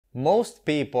Most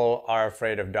people are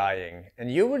afraid of dying,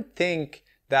 and you would think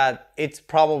that it's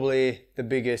probably the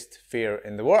biggest fear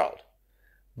in the world.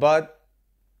 But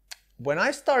when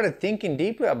I started thinking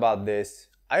deeply about this,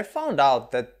 I found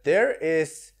out that there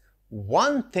is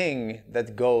one thing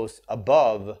that goes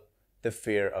above the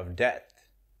fear of death,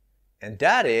 and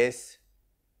that is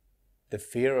the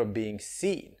fear of being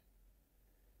seen.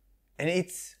 And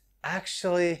it's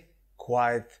actually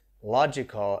quite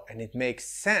logical, and it makes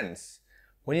sense.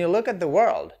 When you look at the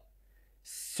world,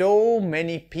 so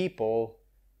many people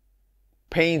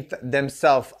paint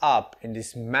themselves up in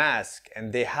this mask,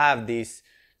 and they have this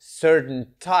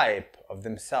certain type of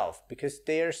themselves because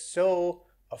they are so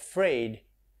afraid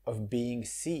of being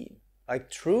seen, like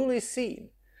truly seen.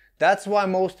 That's why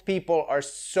most people are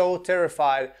so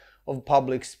terrified of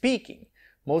public speaking.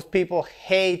 Most people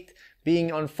hate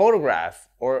being on photograph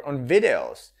or on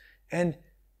videos, and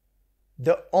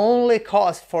the only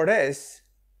cause for this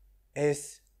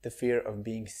is the fear of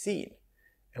being seen.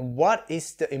 And what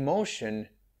is the emotion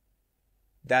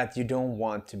that you don't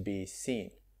want to be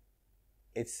seen?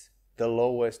 It's the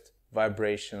lowest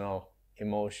vibrational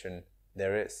emotion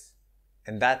there is,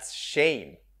 and that's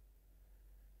shame.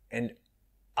 And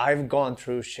I've gone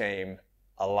through shame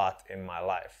a lot in my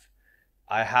life.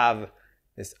 I have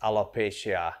this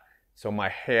alopecia, so my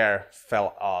hair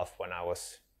fell off when I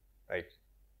was like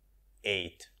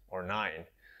 8 or 9.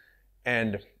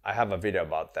 And I have a video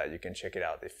about that. You can check it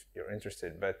out if you're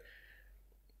interested. But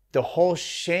the whole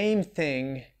shame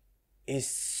thing is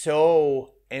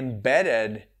so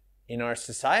embedded in our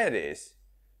societies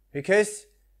because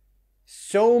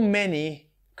so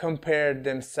many compare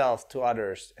themselves to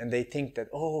others, and they think that,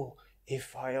 oh,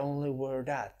 if I only were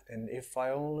that, and if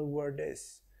I only were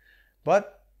this.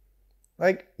 But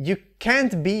like, you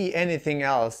can't be anything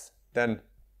else than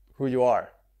who you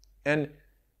are. And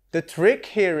the trick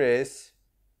here is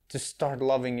to start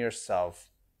loving yourself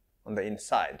on the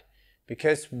inside.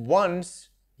 Because once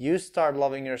you start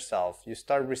loving yourself, you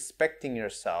start respecting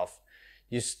yourself,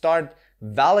 you start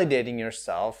validating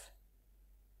yourself,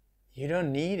 you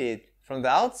don't need it from the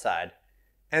outside.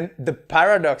 And the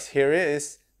paradox here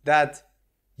is that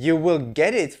you will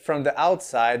get it from the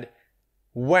outside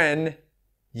when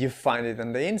you find it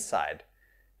on the inside.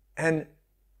 And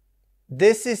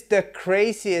this is the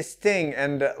craziest thing,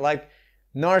 and like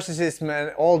narcissism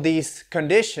and all these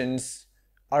conditions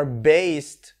are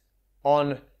based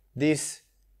on this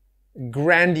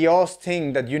grandiose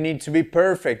thing that you need to be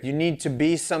perfect, you need to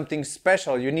be something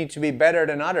special, you need to be better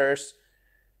than others.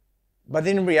 But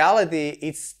in reality,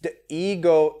 it's the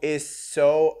ego is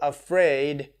so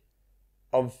afraid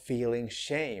of feeling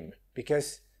shame,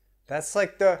 because that's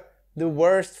like the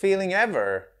worst feeling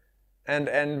ever.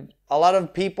 And a lot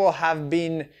of people have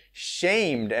been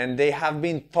shamed, and they have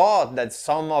been taught that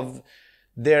some of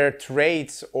their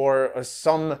traits or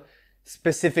some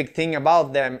specific thing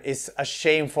about them is a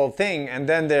shameful thing, and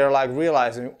then they're like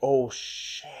realizing, oh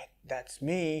shit, that's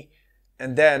me.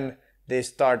 And then they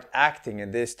start acting,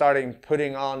 and they're starting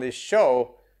putting on this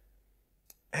show,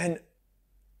 and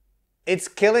it's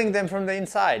killing them from the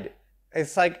inside.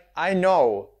 It's like, I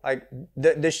know, like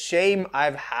the shame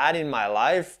I've had in my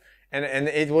life, and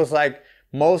it was like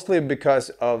mostly because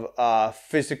of a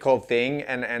physical thing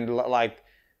and like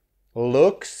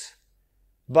looks,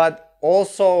 but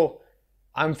also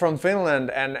I'm from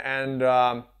Finland, and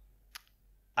I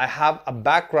have a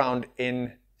background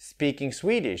in speaking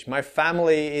Swedish. My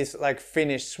family is like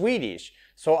Finnish Swedish,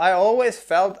 so I always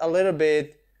felt a little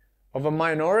bit of a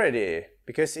minority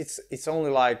because it's only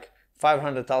like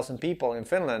 500,000 people in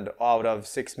Finland out of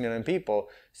 6 million people.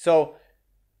 So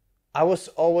I was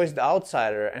always the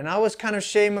outsider, and I was kind of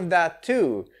ashamed of that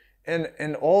too.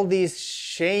 And all these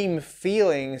shame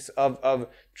feelings of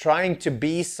trying to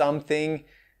be something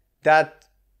that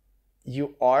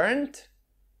you aren't,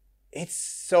 it's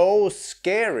so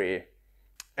scary.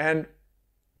 And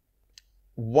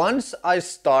once I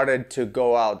started to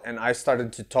go out and I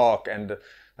started to talk, and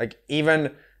like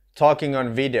even talking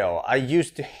on video, I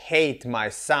used to hate my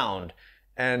sound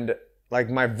and like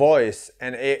my voice,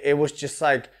 and it was just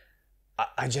like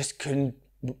I just couldn't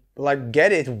like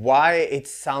get it why it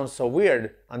sounds so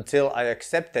weird, until I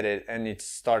accepted it and it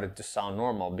started to sound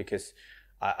normal because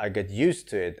I get used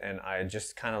to it, and I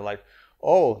just kind of like,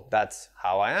 oh, that's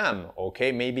how I am.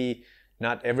 Okay, maybe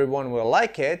not everyone will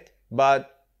like it,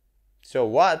 but so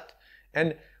what?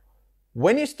 And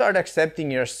when you start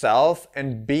accepting yourself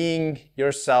and being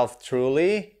yourself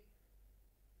truly,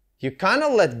 you kind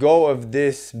of let go of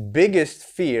this biggest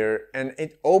fear, and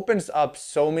it opens up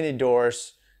so many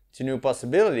doors to new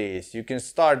possibilities. You can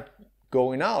start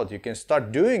going out, you can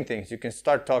start doing things, you can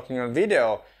start talking on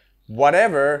video,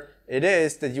 whatever it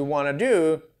is that you want to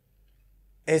do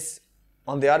is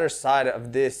on the other side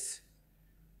of this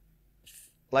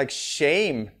like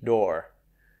shame door.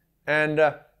 And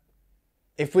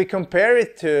if we compare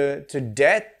it to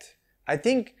debt, I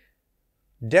think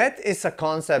debt is a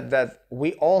concept that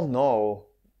we all know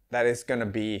that it's gonna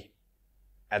be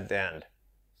at the end.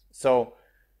 So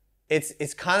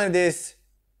it's kind of this,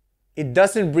 it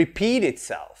doesn't repeat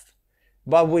itself.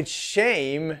 But with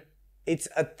shame, it's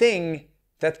a thing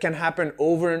that can happen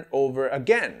over and over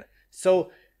again.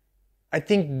 So I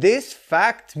think this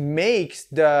fact makes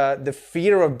the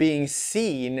fear of being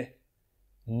seen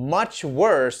much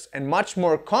worse and much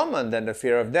more common than the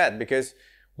fear of death, because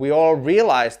we all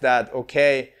realize that,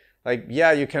 okay, like,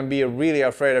 yeah, you can be really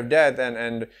afraid of death,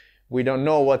 and we don't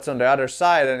know what's on the other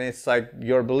side, and it's like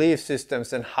your belief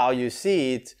systems and how you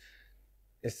see it.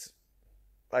 It's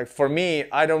like, for me,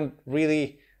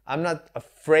 I'm not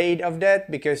afraid of death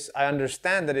because I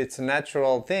understand that it's a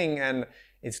natural thing and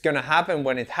it's gonna happen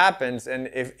when it happens. And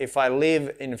if I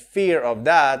live in fear of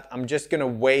that, I'm just gonna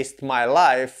waste my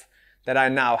life that I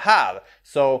now have.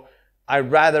 So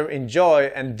I'd rather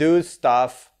enjoy and do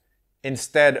stuff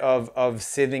instead of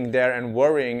sitting there and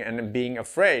worrying and being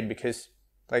afraid, because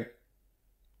like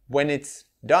when it's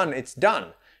done, it's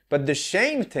done. But the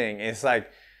shame thing is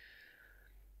like,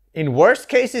 in worst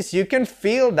cases, you can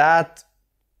feel that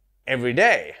every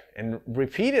day and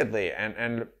repeatedly,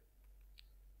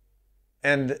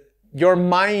 and your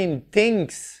mind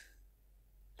thinks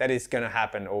that it's gonna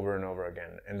happen over and over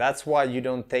again. And that's why you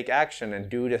don't take action and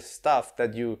do the stuff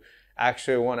that you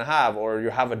actually want to have, or you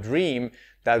have a dream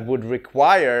that would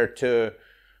require to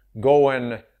go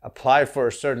and apply for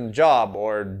a certain job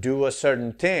or do a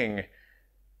certain thing,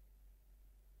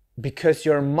 because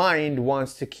your mind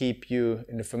wants to keep you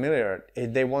in the familiar.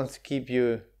 It wants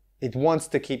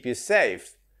to keep you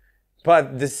safe.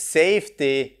 But the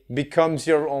safety becomes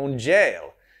your own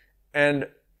jail. And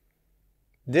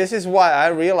this is why I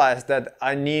realized that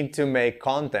I need to make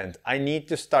content. I need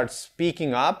to start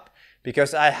speaking up,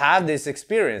 because I have this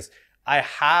experience. I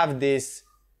have this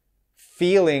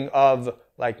feeling of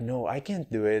like, no, I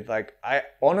can't do it. Like, I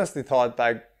honestly thought,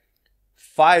 like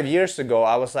 5 years ago,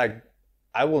 I was like,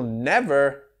 I will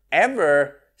never,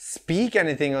 ever speak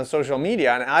anything on social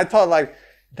media. And I thought, like,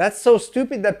 that's so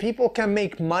stupid that people can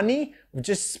make money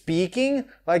just speaking.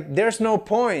 Like, there's no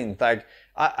point. Like,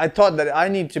 I thought that I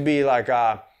need to be like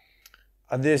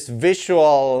this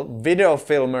visual video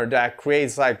filmer that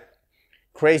creates like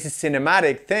crazy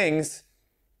cinematic things.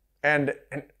 And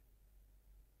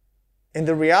in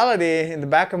the reality, in the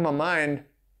back of my mind,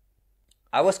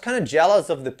 I was kind of jealous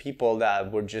of the people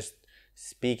that were just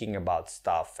speaking about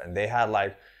stuff, and they had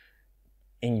like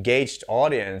engaged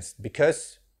audience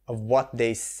because of what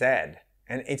they said,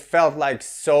 and it felt like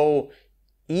so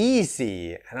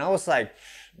easy, and I was like,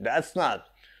 that's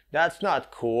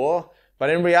not cool. But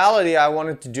in reality, I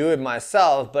wanted to do it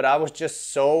myself, but I was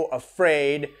just so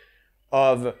afraid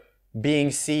of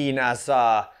being seen as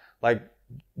a like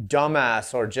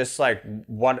dumbass, or just like,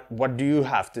 what do you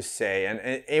have to say? And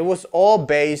it was all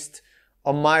based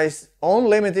on my own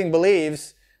limiting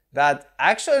beliefs that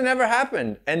actually never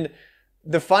happened. And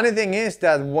the funny thing is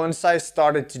that once I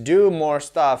started to do more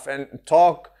stuff and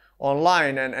talk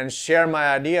online and share my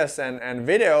ideas and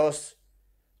videos,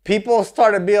 people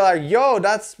started to be like, yo,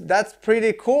 that's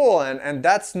pretty cool, and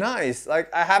that's nice.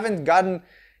 Like, I haven't gotten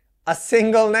a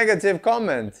single negative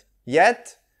comment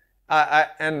yet.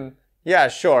 And yeah,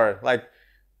 sure, like,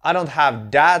 I don't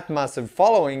have that massive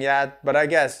following yet, but I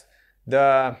guess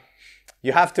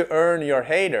you have to earn your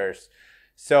haters.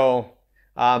 So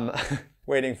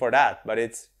waiting for that, but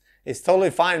it's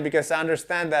totally fine, because I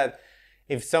understand that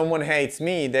if someone hates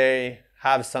me, they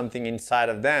have something inside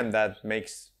of them that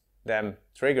makes them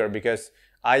trigger, because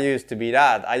I used to be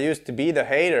that. I used to be the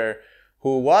hater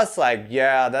who was like,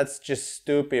 yeah, that's just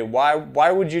stupid.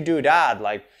 Why would you do that?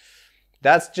 Like,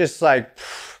 that's just like,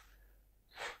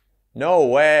 no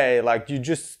way. Like, you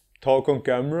just talk on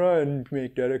camera and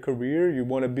make that a career? You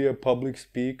want to be a public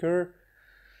speaker?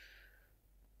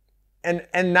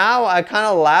 And now I kind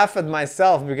of laugh at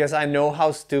myself, because I know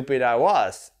how stupid I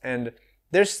was. And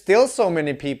there's still so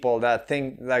many people that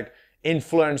think like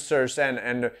influencers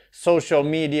and social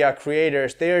media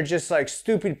creators, they're just like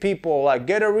stupid people, like,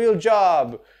 get a real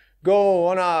job, go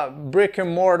on a brick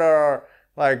and mortar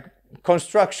like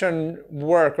construction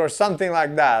work or something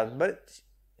like that. But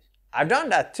I've done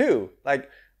that too. Like,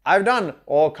 I've done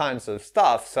all kinds of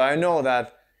stuff, so I know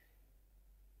that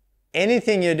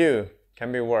anything you do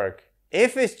can be work.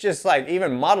 If it's just like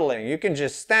even modeling, you can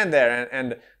just stand there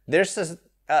and there's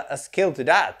a skill to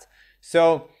that.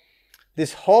 So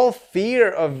this whole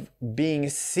fear of being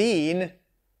seen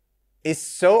is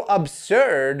so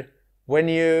absurd when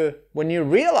you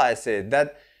realize it,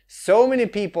 that so many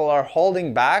people are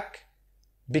holding back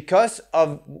because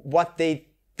of what they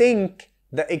think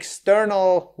the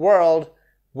external world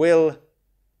will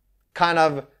kind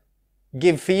of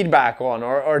give feedback on,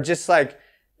 or just like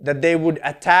that they would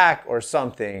attack or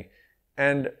something.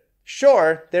 And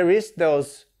sure, there is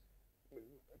those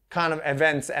kind of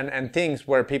events and things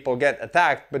where people get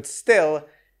attacked, but still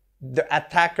the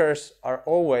attackers are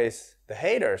always the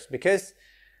haters, because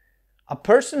a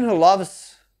person who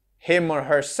loves him or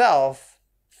herself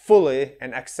fully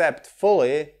and accept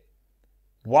fully,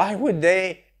 why would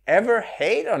they ever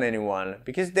hate on anyone?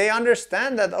 Because they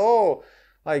understand that, oh,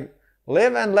 like,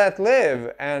 live and let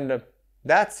live, and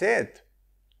that's it.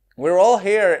 We're all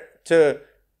here to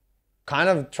kind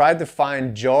of try to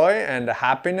find joy and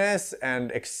happiness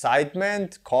and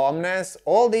excitement, calmness,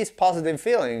 all these positive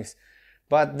feelings.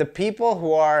 But the people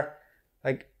who are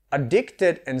like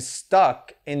addicted and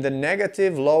stuck in the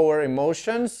negative, lower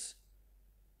emotions,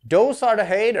 those are the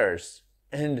haters.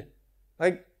 And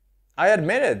like, I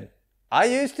admit it, I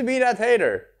used to be that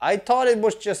hater. I thought it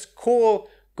was just cool,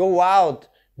 go out,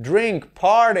 drink,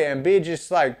 party, and be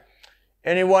just like,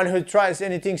 anyone who tries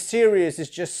anything serious is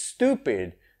just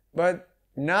stupid. But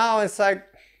now it's like,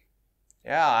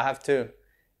 yeah, I have to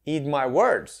eat my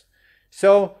words.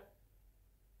 So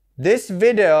this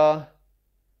video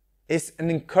is an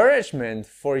encouragement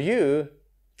for you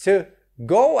to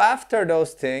go after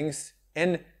those things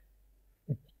and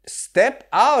step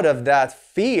out of that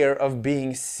fear of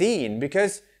being seen,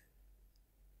 because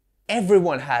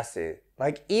everyone has it.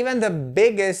 Like, even the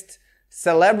biggest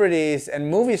celebrities and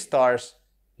movie stars,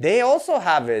 they also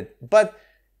have it. But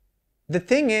the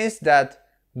thing is that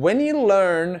when you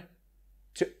learn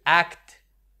to act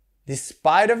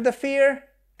despite of the fear,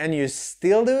 and you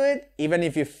still do it, even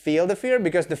if you feel the fear,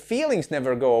 because the feelings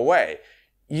never go away.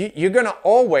 You're gonna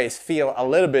always feel a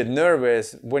little bit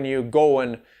nervous when you go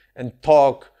and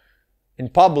talk in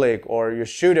public, or you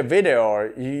shoot a video,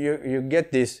 or you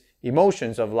get these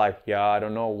emotions of like, yeah, I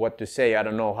don't know what to say, I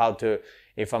don't know how to,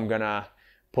 if I'm gonna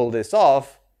pull this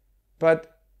off.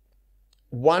 But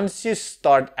once you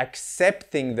start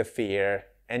accepting the fear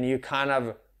and you kind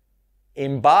of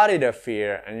embody the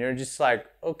fear, and you're just like,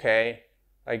 okay,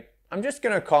 like, I'm just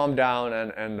gonna calm down,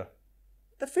 and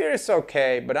the fear is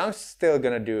okay, but I'm still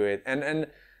gonna do it. And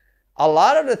a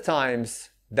lot of the times,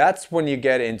 that's when you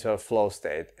get into a flow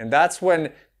state, and that's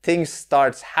when things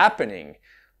starts happening.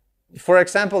 For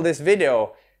example, this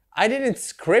video, I didn't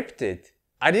script it.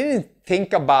 I didn't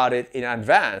think about it in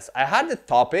advance. I had the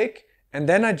topic, and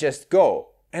then I just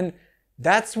go. And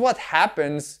that's what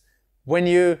happens when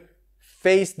you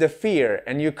face the fear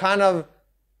and you kind of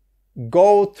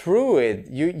go through it.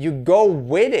 You go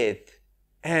with it.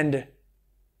 And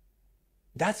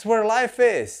that's where life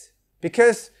is.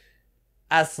 Because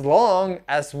as long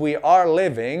as we are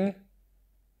living,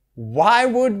 why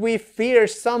would we fear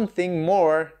something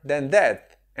more than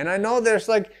death? And I know there's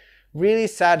like really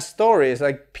sad stories,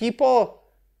 like people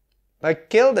like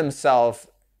kill themselves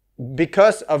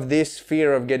because of this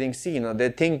fear of getting seen, or they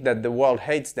think that the world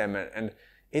hates them, and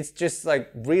it's just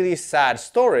like really sad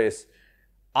stories.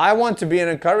 I want to be an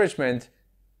encouragement,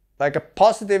 like a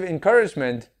positive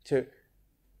encouragement, to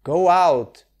go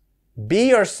out, be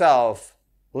yourself,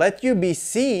 let you be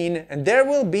seen, and there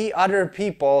will be other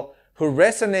people who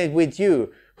resonate with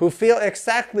you, who feel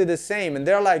exactly the same, and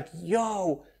they're like,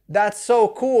 yo, that's so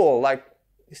cool, like,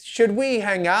 should we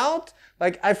hang out?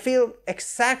 Like, I feel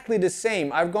exactly the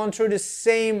same. I've gone through the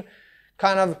same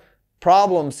kind of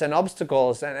problems and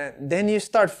obstacles, and then you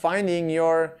start finding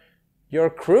your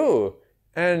crew.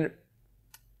 And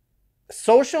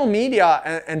social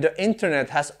media and the internet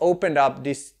has opened up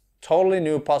this totally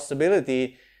new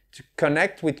possibility to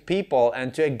connect with people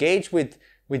and to engage with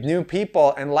new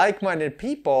people and like-minded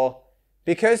people.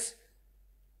 Because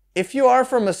if you are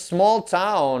from a small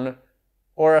town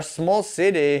or a small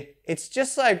city, it's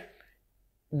just like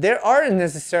there aren't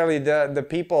necessarily the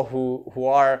people who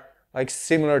are like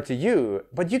similar to you,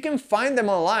 but you can find them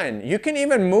online. You can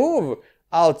even move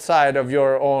outside of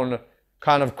your own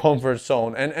kind of comfort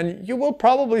zone, and you will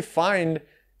probably find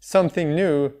something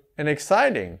new and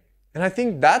exciting. And I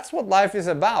think that's what life is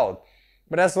about.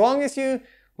 But as long as you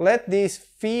let these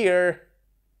fear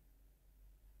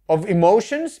of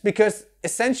emotions, because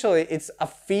essentially it's a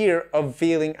fear of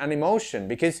feeling an emotion,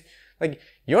 because like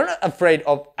you're not afraid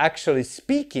of actually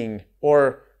speaking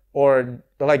or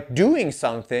like doing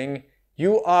something.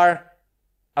 You are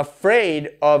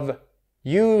afraid of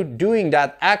you doing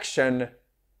that action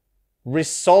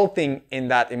resulting in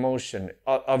that emotion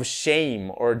of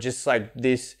shame, or just like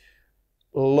this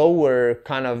lower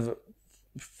kind of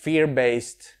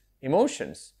fear-based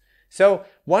emotions. So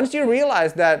once you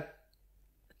realize that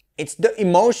it's the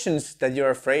emotions that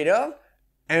you're afraid of,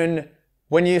 and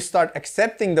when you start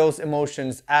accepting those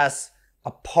emotions as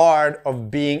a part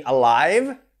of being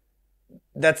alive,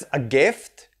 that's a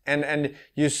gift, and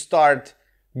you start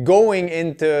going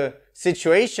into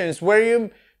situations where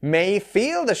you may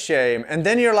feel the shame, and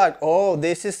then you're like, oh,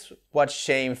 this is what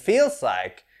shame feels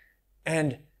like.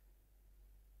 And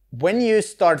when you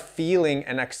start feeling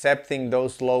and accepting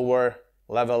those lower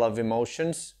level of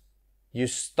emotions, you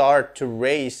start to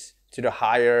raise to the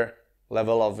higher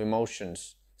level of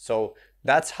emotions. So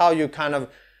that's how you kind of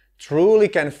truly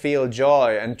can feel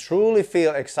joy, and truly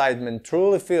feel excitement,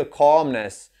 truly feel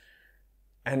calmness,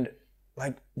 and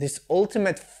like this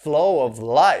ultimate flow of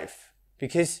life.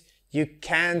 Because you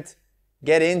can't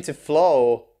get into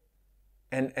flow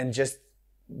and just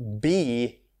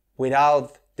be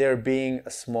without there being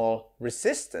a small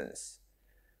resistance.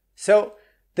 So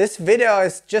this video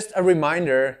is just a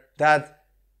reminder that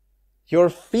your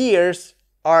fears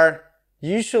are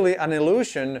usually an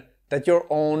illusion that your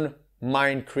own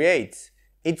mind creates.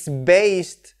 It's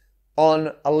based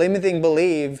on a limiting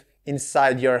belief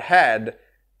inside your head,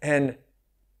 and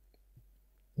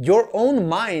your own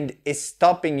mind is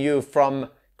stopping you from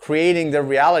creating the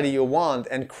reality you want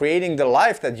and creating the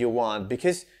life that you want,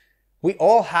 because we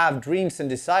all have dreams and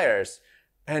desires.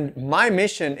 And my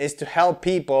mission is to help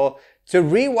people to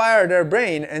rewire their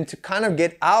brain and to kind of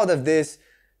get out of this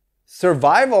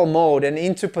survival mode and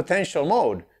into potential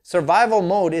mode. Survival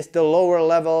mode is the lower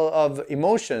level of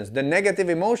emotions, the negative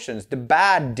emotions, the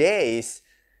bad days.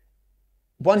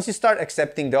 Once you start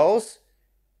accepting those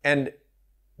and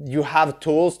you have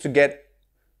tools to get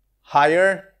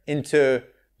higher into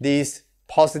these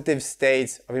positive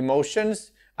states of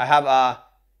emotions,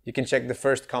 you can check the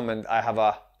first comment, I have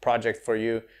a project for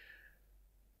you.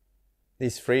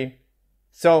 It's free.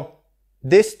 So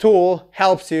this tool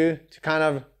helps you to kind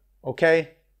of,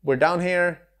 okay, we're down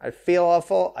here, I feel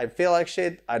awful, I feel like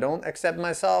shit, I don't accept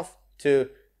myself, to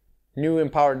new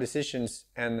empowered decisions,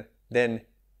 and then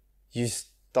you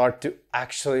start to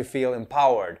actually feel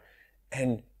empowered.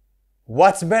 And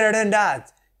what's better than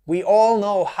that? We all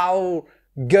know how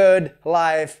good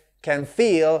life can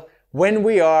feel when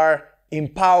we are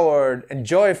empowered and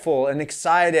joyful and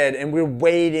excited, and we're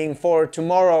waiting for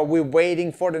tomorrow, we're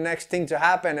waiting for the next thing to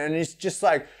happen, and it's just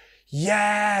like,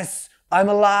 yes, I'm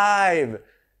alive.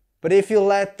 But if you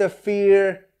let the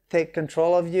fear take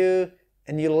control of you,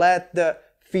 and you let the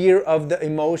fear of the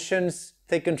emotions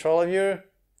take control of you,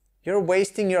 you're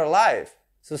wasting your life.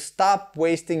 So stop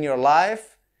wasting your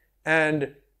life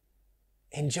and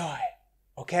enjoy,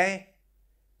 okay?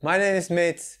 My name is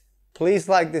Mitz. Please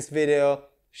like this video,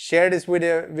 share this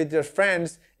video with your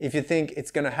friends if you think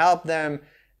it's gonna help them,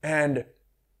 and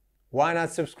why not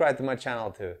subscribe to my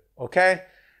channel too, okay?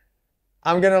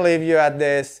 I'm gonna leave you at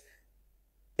this.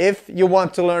 If you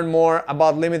want to learn more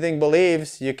about limiting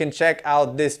beliefs, you can check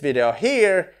out this video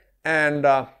here, and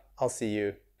I'll see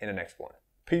you in the next one.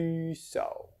 Peace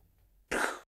out.